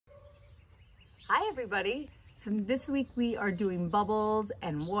Hi everybody. So this week we are doing bubbles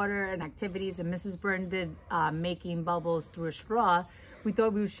and water and activities, and Mrs. Byrne did making bubbles through a straw. We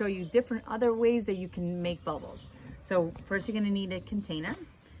thought we would show you different other ways that you can make bubbles. So first you're gonna need a container.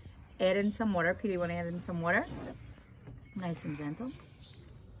 Add in some water. Peter, you wanna add in some water? Nice and gentle.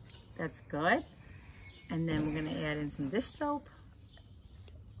 That's good. And then we're gonna add in some dish soap.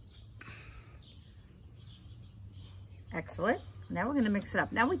 Excellent. Now we're gonna mix it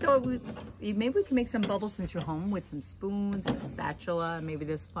up. Now we thought maybe we can make some bubbles since you're home with some spoons and a spatula, maybe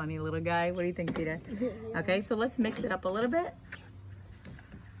this funny little guy. What do you think, Peter? Okay, so let's mix it up a little bit.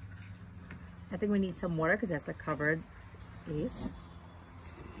 I think we need some water because that's a covered base.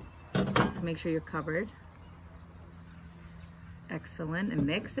 So make sure you're covered. Excellent, and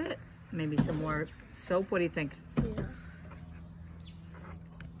mix it. Maybe some more soap. What do you think? Yeah.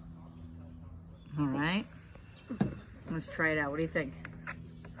 All right. Let's try it out. What do you think?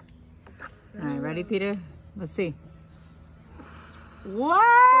 All right, ready, Peter? Let's see.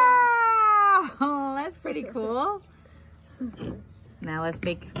 Wow! That's pretty cool. Now let's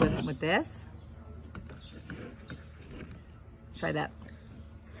make with this. Try that.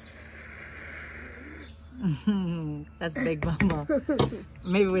 That's a big bubble.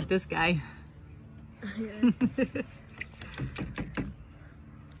 Maybe with this guy.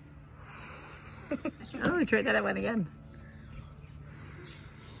 Oh, we tried that one again.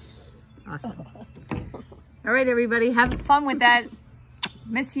 Awesome. All right, everybody, have fun with that.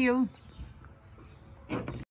 Miss you.